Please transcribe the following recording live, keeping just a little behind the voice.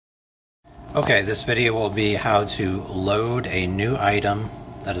Okay, this video will be how to load a new item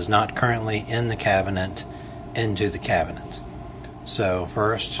that is not currently in the cabinet into the cabinet. So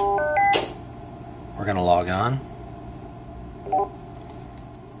first, we're going to log on,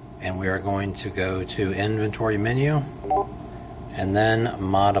 and we are going to go to Inventory menu and then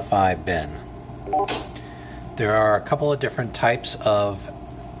Modify Bin. There are a couple of different types of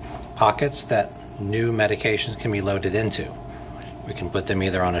pockets that new medications can be loaded into. We can put them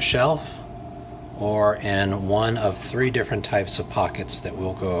either on a shelf or in one of three different types of pockets that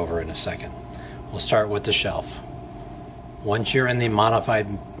we'll go over in a second. We'll start with the shelf. Once you're in the Modified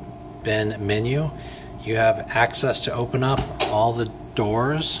Bin menu, you have access to open up all the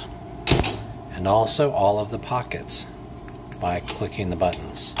doors and also all of the pockets by clicking the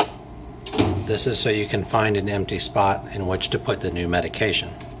buttons. This is so you can find an empty spot in which to put the new medication.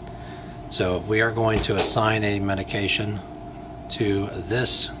 So if we are going to assign a medication to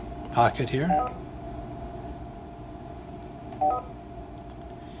this pocket here,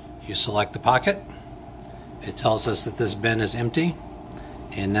 you select the pocket. It tells us that this bin is empty,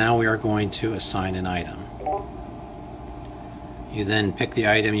 and now we are going to assign an item. You then pick the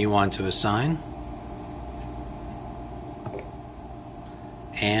item you want to assign,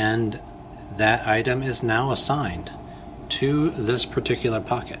 and that item is now assigned to this particular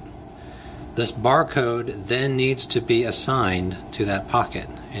pocket. This barcode then needs to be assigned to that pocket.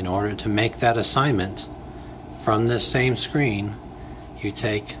 In order to make that assignment from this same screen, you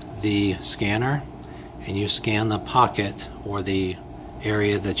take the scanner and you scan the pocket or the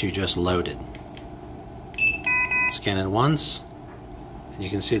area that you just loaded. Scan it once and you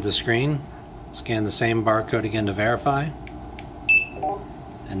can see the screen. Scan the same barcode again to verify,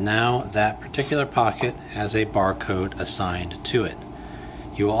 and now that particular pocket has a barcode assigned to it.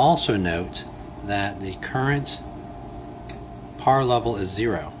 You will also note that the current par level is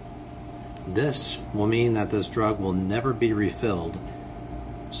 0. This will mean that this drug will never be refilled,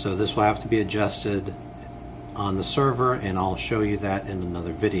 so this will have to be adjusted on the server, and I'll show you that in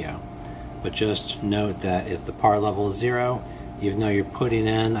another video. But just note that if the par level is 0, even though you're putting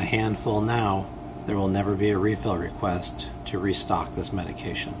in a handful now, there will never be a refill request to restock this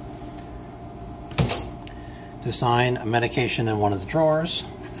medication. To assign a medication in one of the drawers,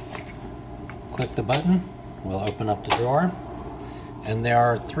 click the button. We'll open up the drawer, and there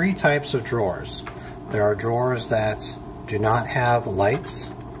are three types of drawers. There are drawers that do not have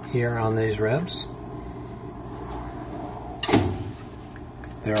lights here on these ribs.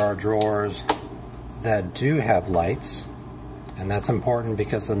 There are drawers that do have lights, and that's important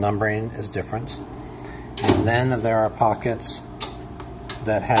because the numbering is different. And then there are pockets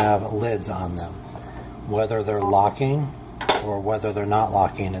that have lids on them. Whether they're locking or whether they're not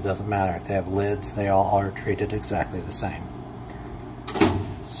locking, it doesn't matter. If they have lids, they all are treated exactly the same.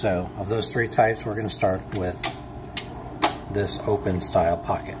 So, of those three types, we're going to start with this open style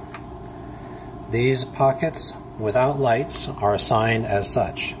pocket. These pockets without lights are assigned as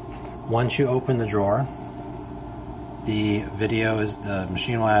such. Once you open the drawer, the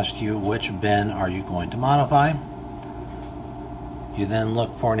machine will ask you which bin are you going to modify. You then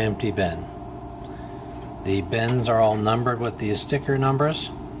look for an empty bin. The bins are all numbered with these sticker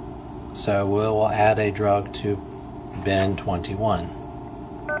numbers, so we'll add a drug to bin 21.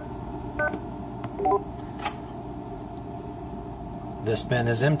 This bin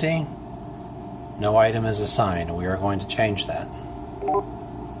is empty. No item is assigned. We are going to change that.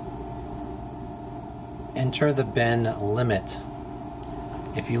 Enter the bin limit.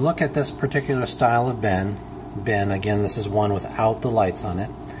 If you look at this particular style of bin, again, this is one without the lights on it,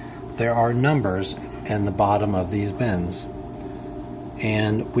 there are numbers in the bottom of these bins,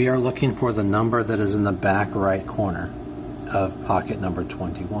 and we are looking for the number that is in the back right corner of pocket number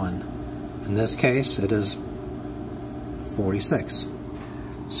 21. In this case, it is 46.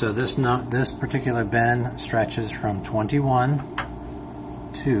 So this particular bin stretches from 21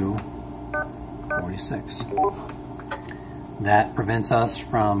 to 46. That prevents us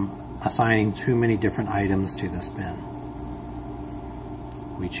from assigning too many different items to this bin.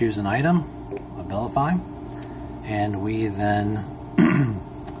 We choose an item, Abilify, and we then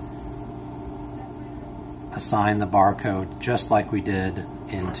assign the barcode just like we did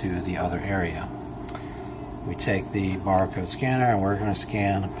into the other area. We take the barcode scanner and we're going to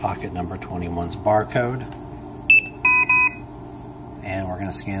scan pocket number 21's barcode, and we're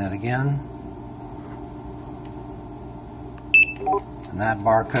going to scan it again, and that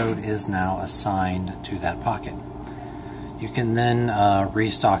barcode is now assigned to that pocket. You can then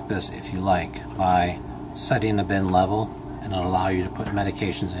restock this if you like by setting a bin level, and it'll allow you to put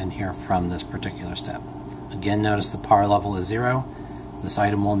medications in here from this particular step. Again, notice the par level is 0. this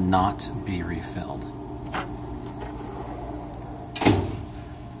item will not be refilled.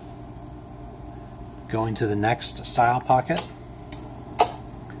 Going to the next style pocket.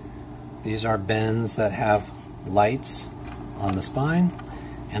 These are bins that have lights on the spine,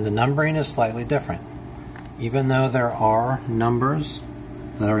 and the numbering is slightly different. Even though there are numbers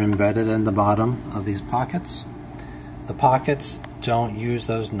that are embedded in the bottom of these pockets, the pockets don't use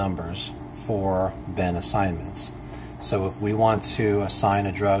those numbers for bin assignments. So if we want to assign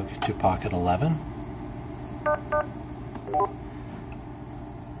a drug to pocket 11,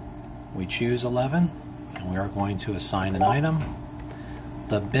 we choose 11 and we are going to assign an item.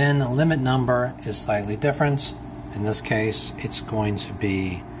 The bin limit number is slightly different. In this case, it's going to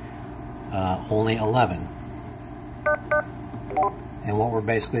be only 11. And what we're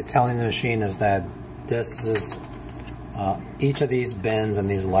basically telling the machine is that this is each of these bins and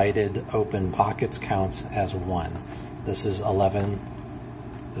these lighted open pockets counts as 1. This is 11,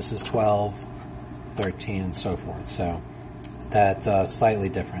 this is 12, 13, and so forth. So that's slightly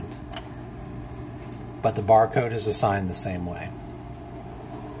different. But the barcode is assigned the same way.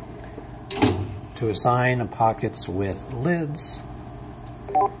 To assign pockets with lids,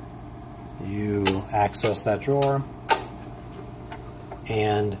 you access that drawer,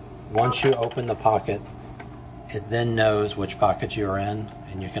 and once you open the pocket, it then knows which pocket you are in,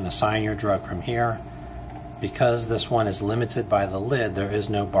 and you can assign your drug from here. Because this one is limited by the lid, there is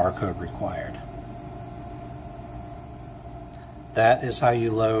no barcode required. That is how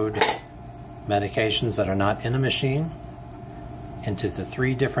you load medications that are not in a machine into the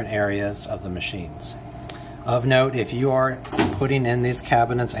 3 different areas of the machines. Of note, if you are putting in these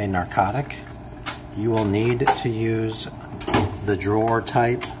cabinets a narcotic, you will need to use the drawer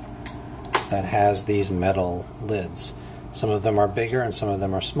type that has these metal lids. Some of them are bigger and some of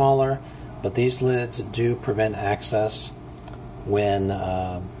them are smaller, but these lids do prevent access when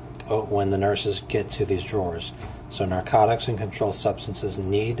the nurses get to these drawers. So narcotics and controlled substances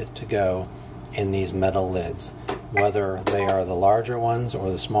need to go in these metal lids, whether they are the larger ones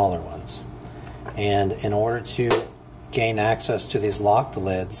or the smaller ones. And in order to gain access to these locked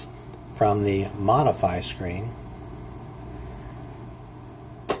lids from the modify screen,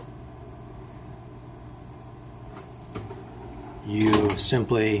 you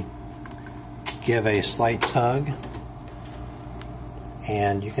simply give a slight tug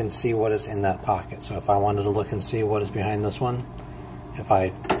and you can see what is in that pocket. So if I wanted to look and see what is behind this one, if I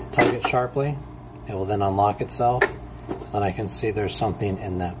tug it sharply, it will then unlock itself, and I can see there's something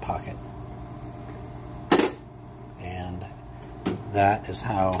in that pocket. And that is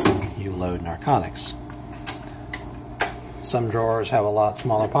how you load narcotics. Some drawers have a lot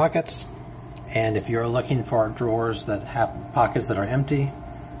smaller pockets, and if you're looking for drawers that have pockets that are empty,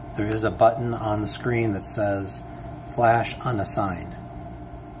 there is a button on the screen that says Flash Unassigned,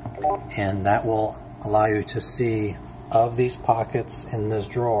 and that will allow you to see of these pockets in this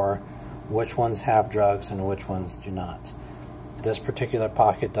drawer which ones have drugs and which ones do not. This particular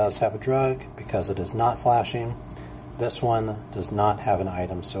pocket does have a drug because it is not flashing. This one does not have an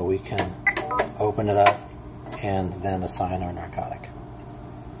item, so we can open it up and then assign our narcotic.